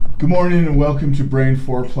Good morning and welcome to Brain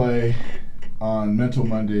Foreplay on Mental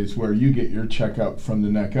Mondays, where you get your checkup from the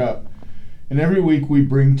neck up. And every week we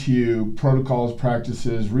bring to you protocols,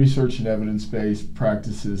 practices, research and evidence-based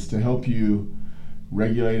practices to help you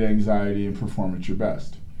regulate anxiety and perform at your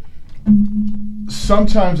best.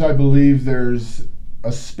 Sometimes I believe there's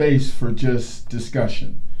a space for just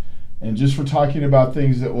discussion and just for talking about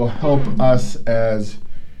things that will help us as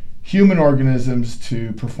human organisms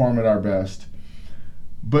to perform at our best.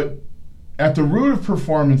 But at the root of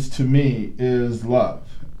performance to me is love.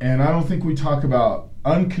 And I don't think we talk about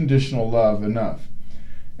unconditional love enough.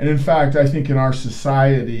 And in fact, I think in our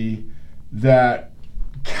society that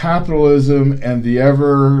capitalism and the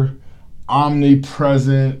ever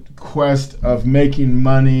omnipresent quest of making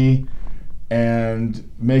money and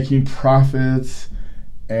making profits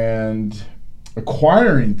and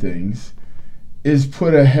acquiring things is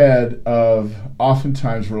put ahead of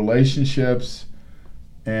oftentimes relationships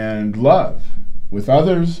and love with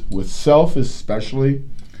others, with self especially.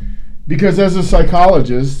 Because as a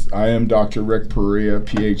psychologist, I am Dr. Rick Perea,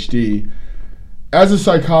 PhD. As a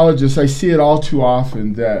psychologist, I see it all too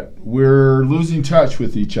often that we're losing touch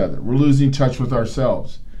with each other. We're losing touch with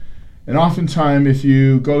ourselves. And oftentimes, if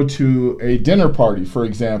you go to a dinner party, for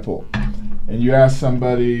example, and you ask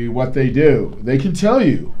somebody what they do, they can tell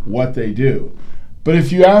you what they do. But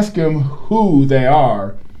if you ask them who they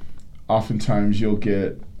are, oftentimes you'll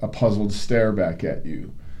get a puzzled stare back at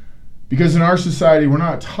you. Because in our society, we're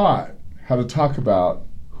not taught how to talk about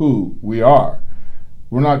who we are.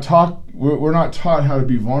 We're not taught how to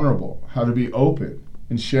be vulnerable, how to be open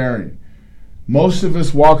and sharing. Most of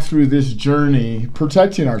us walk through this journey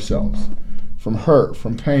protecting ourselves from hurt,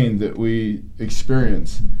 from pain that we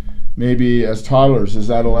experience, maybe as toddlers,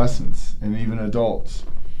 as adolescents, and even adults.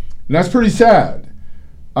 And that's pretty sad.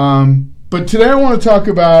 But today I want to talk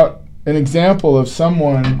about an example of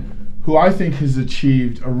someone who I think has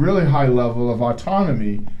achieved a really high level of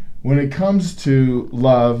autonomy when it comes to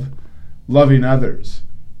loving others.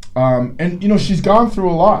 And she's gone through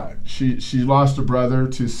a lot. She lost a brother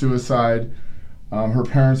to suicide. Her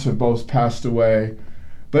parents have both passed away.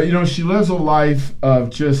 But she lives a life of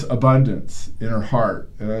just abundance in her heart.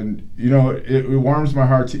 And it warms my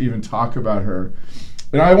heart to even talk about her.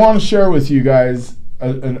 And I want to share with you guys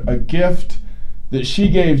a gift that she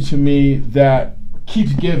gave to me that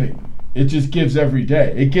keeps giving. It just gives every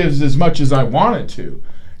day. It gives as much as I want it to.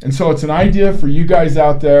 And so it's an idea for you guys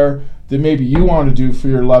out there that maybe you want to do for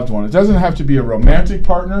your loved one. It doesn't have to be a romantic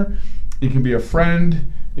partner. It can be a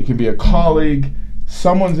friend. It can be a colleague.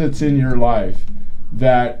 Someone that's in your life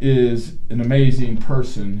that is an amazing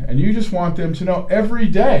person. And you just want them to know every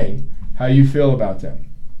day how you feel about them.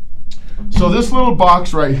 So this little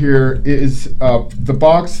box right here is the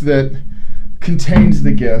box that contains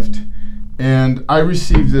the gift, and I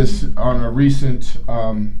received this on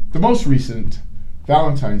the most recent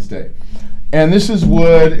Valentine's Day. And this is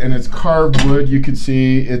wood, and it's carved wood. You can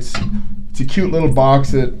see it's a cute little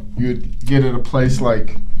box that you'd get at a place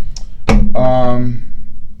like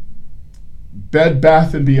Bed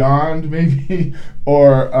Bath and Beyond, maybe,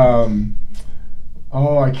 or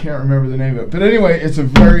I can't remember the name of it. But anyway, it's a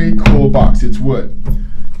very cool box. It's wood.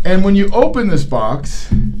 And when you open this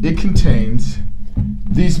box, it contains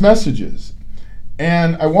these messages.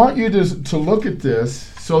 And I want you to look at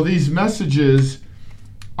this. So these messages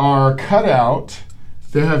are cut out.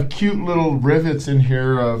 They have cute little rivets in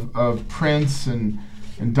here of prints and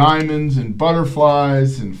diamonds and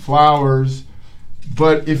butterflies and flowers.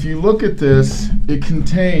 But if you look at this, it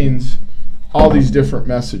contains all these different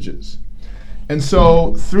messages. And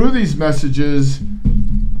so through these messages,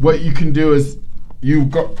 what you can do is you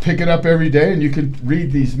pick it up every day and you can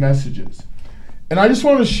read these messages. And I just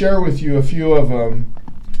want to share with you a few of them,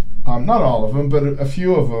 not all of them, but a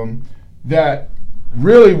few of them that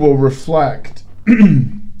really will reflect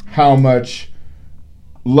how much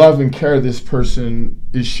love and care this person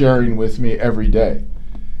is sharing with me every day.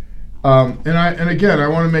 And again, I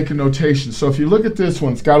want to make a notation. So if you look at this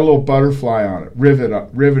one, it's got a little butterfly on it,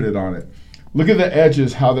 riveted on it. Look at the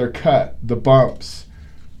edges, how they're cut, the bumps.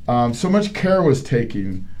 So much care was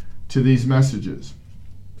taken to these messages.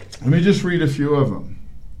 Let me just read a few of them.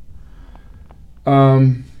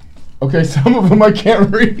 Okay, some of them I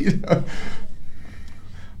can't read.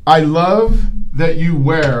 I love that you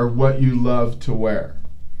wear what you love to wear.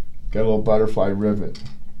 Got a little butterfly rivet.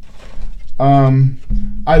 I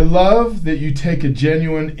love that you take a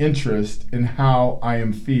genuine interest in how I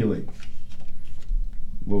am feeling.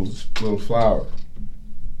 Little flower.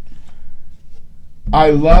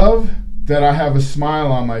 I love that I have a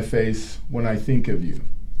smile on my face when I think of you.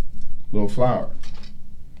 Little flower.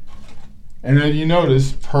 And then you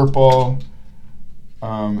notice purple,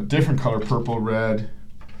 different color, purple, red.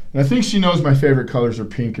 And I think she knows my favorite colors are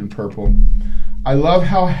pink and purple. I love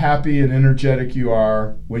how happy and energetic you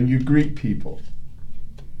are when you greet people.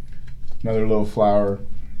 Another little flower.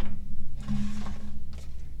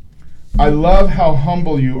 I love how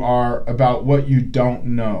humble you are about what you don't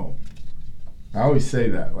know. I always say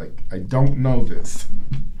that, like, I don't know this.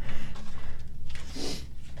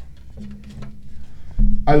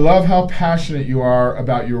 I love how passionate you are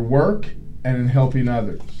about your work and in helping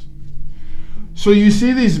others. So you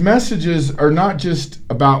see, these messages are not just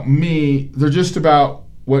about me, they're just about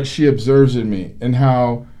what she observes in me and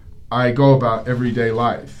how I go about everyday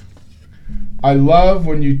life. I love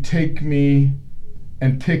when you take me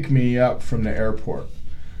and pick me up from the airport.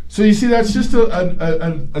 So you see, that's just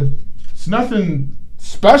it's nothing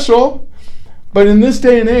special, but in this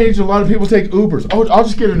day and age, a lot of people take Ubers. Oh, I'll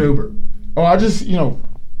just get an Uber. Oh, I'll just,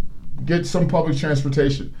 get some public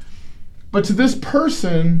transportation. But to this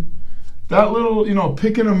person, that little,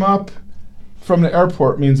 picking them up from the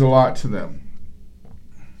airport means a lot to them.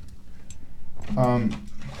 I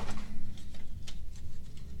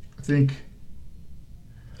think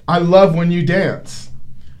I love when you dance.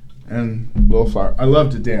 And little flower. I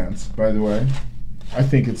love to dance, by the way. I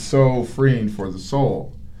think it's so freeing for the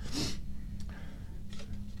soul.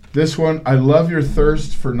 This one, I love your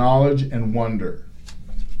thirst for knowledge and wonder.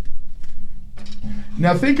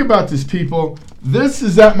 Now think about this, people. This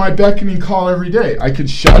is at my beckoning call every day. I could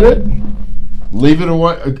shut it, leave it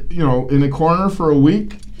away, in a corner for a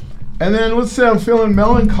week, and then let's say I'm feeling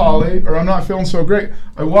melancholy or I'm not feeling so great.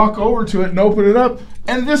 I walk over to it and open it up,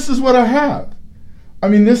 and this is what I have. I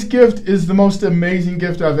mean, this gift is the most amazing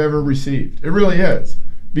gift I've ever received. It really is.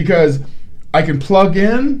 Because I can plug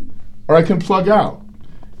in or I can plug out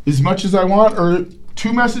as much as I want, or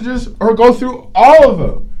 2 messages, or go through all of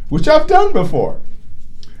them, which I've done before.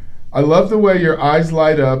 I love the way your eyes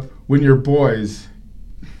light up when your boys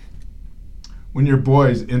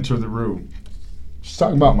enter the room. She's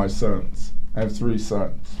talking about my sons. I have 3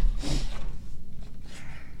 sons.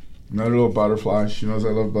 Another little butterfly. She knows I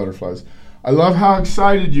love butterflies. I love how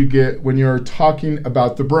excited you get when you're talking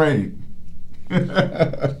about the brain.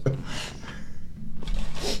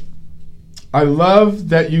 I love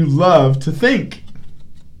that you love to think.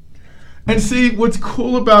 And see, what's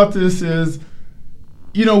cool about this is,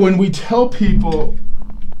 when we tell people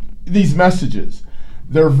these messages,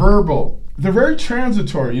 they're verbal. They're very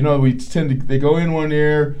transitory. They go in one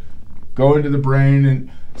ear, go into the brain,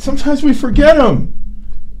 and sometimes we forget them,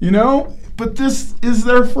 but this is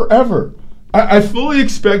there forever. I fully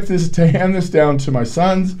expect to hand this down to my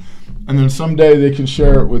sons, and then someday they can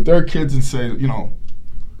share it with their kids and say,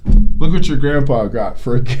 look what your grandpa got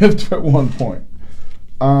for a gift at one point.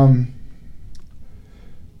 I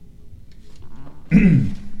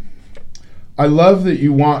love that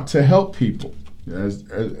you want to help people. As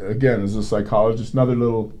a psychologist, another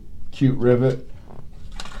little cute rivet.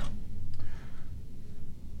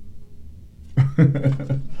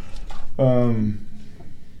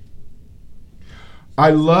 I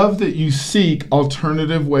love that you seek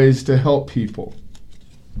alternative ways to help people.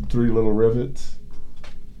 3 little rivets.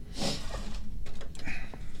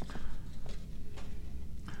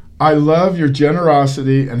 I love your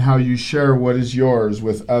generosity and how you share what is yours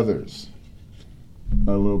with others.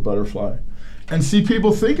 A little butterfly. And see,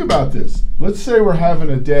 people, think about this. Let's say we're having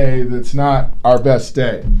a day that's not our best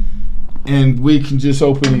day, and we can just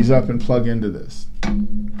open these up and plug into this.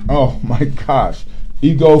 Oh my gosh.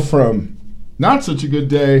 You go from not such a good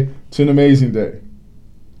day to an amazing day.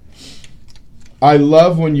 I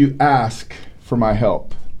love when you ask for my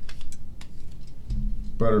help.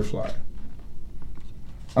 Butterfly.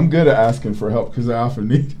 I'm good at asking for help because I often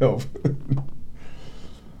need help.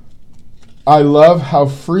 I love how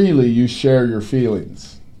freely you share your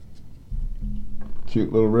feelings.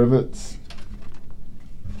 Cute little rivets.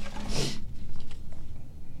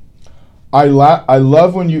 I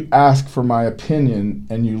love when you ask for my opinion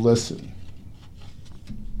and you listen.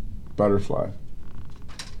 Butterfly.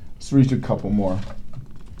 Let's read a couple more.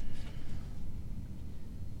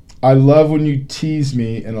 I love when you tease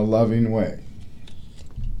me in a loving way.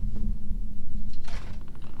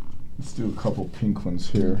 Let's do a couple pink ones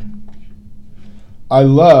here. I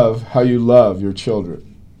love how you love your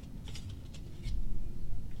children.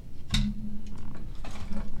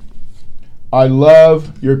 I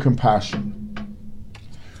love your compassion.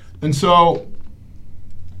 And so,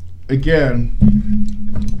 again,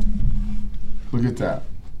 look at that.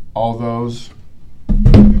 All those,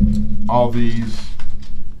 all these.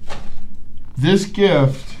 This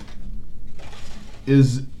gift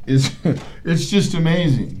is it's just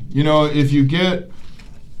amazing. if you get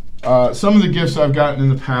some of the gifts I've gotten in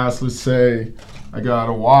the past, let's say I got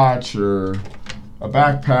a watch or a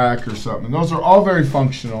backpack or something, those are all very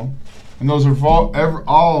functional, and those are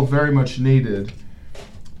all very much needed.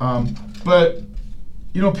 But,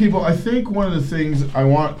 people, I think one of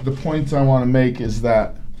the points I want to make is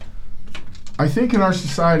that I think in our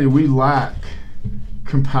society we lack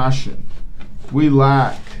compassion. We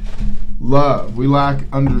lack love. We lack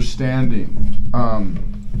understanding.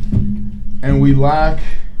 And we lack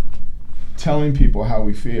telling people how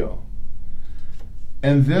we feel.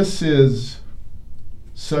 And this is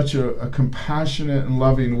such a compassionate and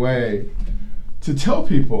loving way to tell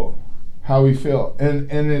people how we feel.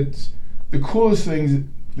 And it's the coolest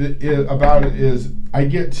thing about it is I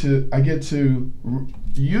get to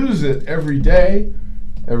use it every day,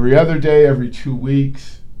 every other day, every 2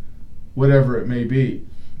 weeks, whatever it may be.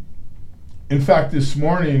 In fact, this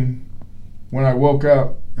morning when I woke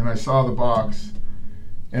up and I saw the box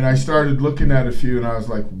and I started looking at a few and I was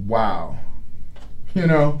like, wow,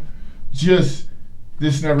 just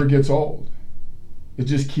this never gets old. It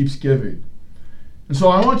just keeps giving. And so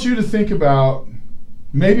I want you to think about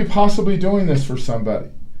maybe possibly doing this for somebody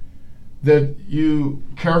that you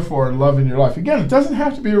care for and love in your life. Again, it doesn't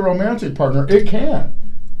have to be a romantic partner. It can.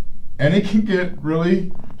 And it can get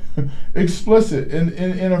really explicit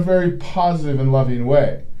in a very positive and loving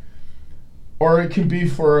way. Or it can be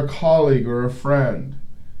for a colleague or a friend,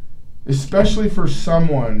 especially for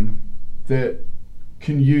someone that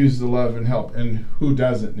can use the love and help, and who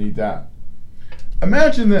doesn't need that.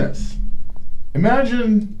 Imagine this.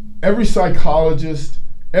 Imagine every psychologist,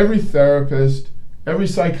 every therapist, every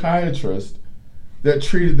psychiatrist that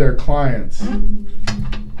treated their clients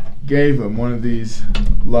gave them one of these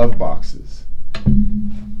love boxes.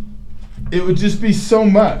 It would just be so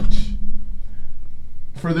much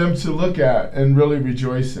for them to look at and really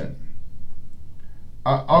rejoice in.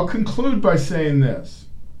 I'll conclude by saying this.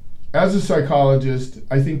 As a psychologist,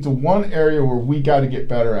 I think the one area where we got to get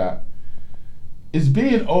better at is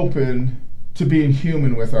being open to being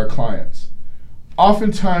human with our clients.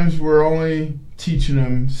 Oftentimes, we're only teaching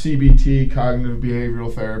them CBT, cognitive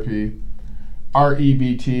behavioral therapy,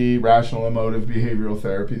 REBT, rational emotive behavioral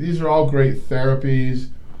therapy. These are all great therapies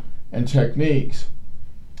and techniques.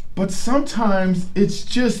 But sometimes it's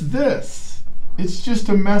just this. It's just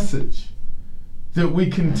a message that we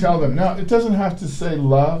can tell them. Now, it doesn't have to say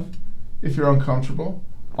love if you're uncomfortable,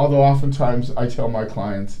 although oftentimes I tell my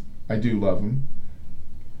clients I do love them.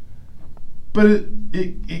 But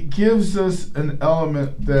it gives us an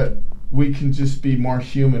element that we can just be more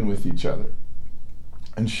human with each other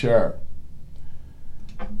and share.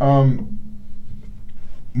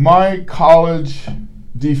 My college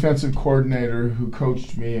defensive coordinator who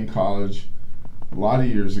coached me in college a lot of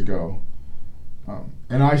years ago,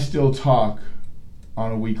 and I still talk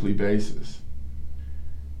on a weekly basis.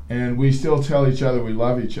 And we still tell each other we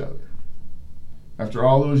love each other after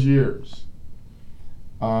all those years.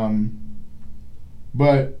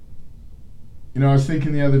 But, I was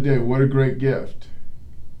thinking the other day, what a great gift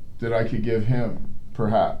that I could give him,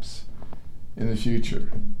 perhaps, in the future.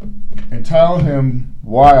 And tell him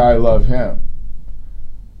why I love him.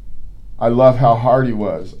 I love how hard he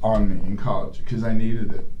was on me in college, because I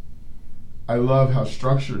needed it. I love how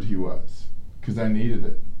structured he was, because I needed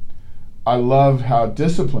it. I loved how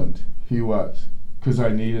disciplined he was, because I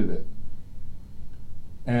needed it.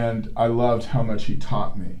 And I loved how much he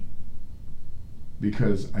taught me,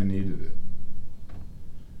 because I needed it.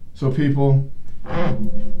 So people,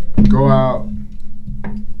 go out,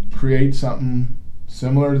 create something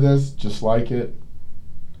similar to this, just like it,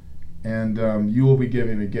 and you will be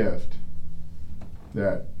giving a gift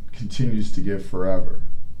that continues to give forever.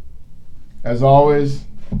 As always,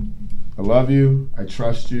 I love you, I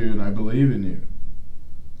trust you, and I believe in you.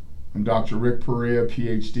 I'm Dr. Rick Perea,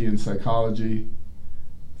 PhD in psychology,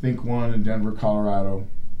 Think One in Denver, Colorado,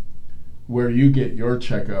 where you get your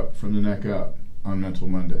checkup from the neck up on Mental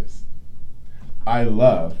Mondays. I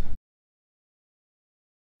love.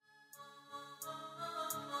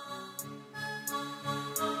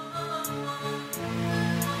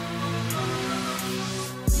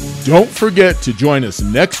 Don't forget to join us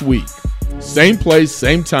next week. Same place,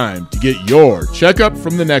 same time to get your checkup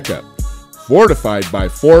from the neck up. Fortified by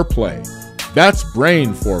foreplay. That's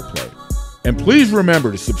brain foreplay. And please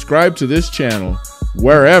remember to subscribe to this channel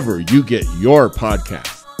wherever you get your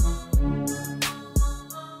podcasts.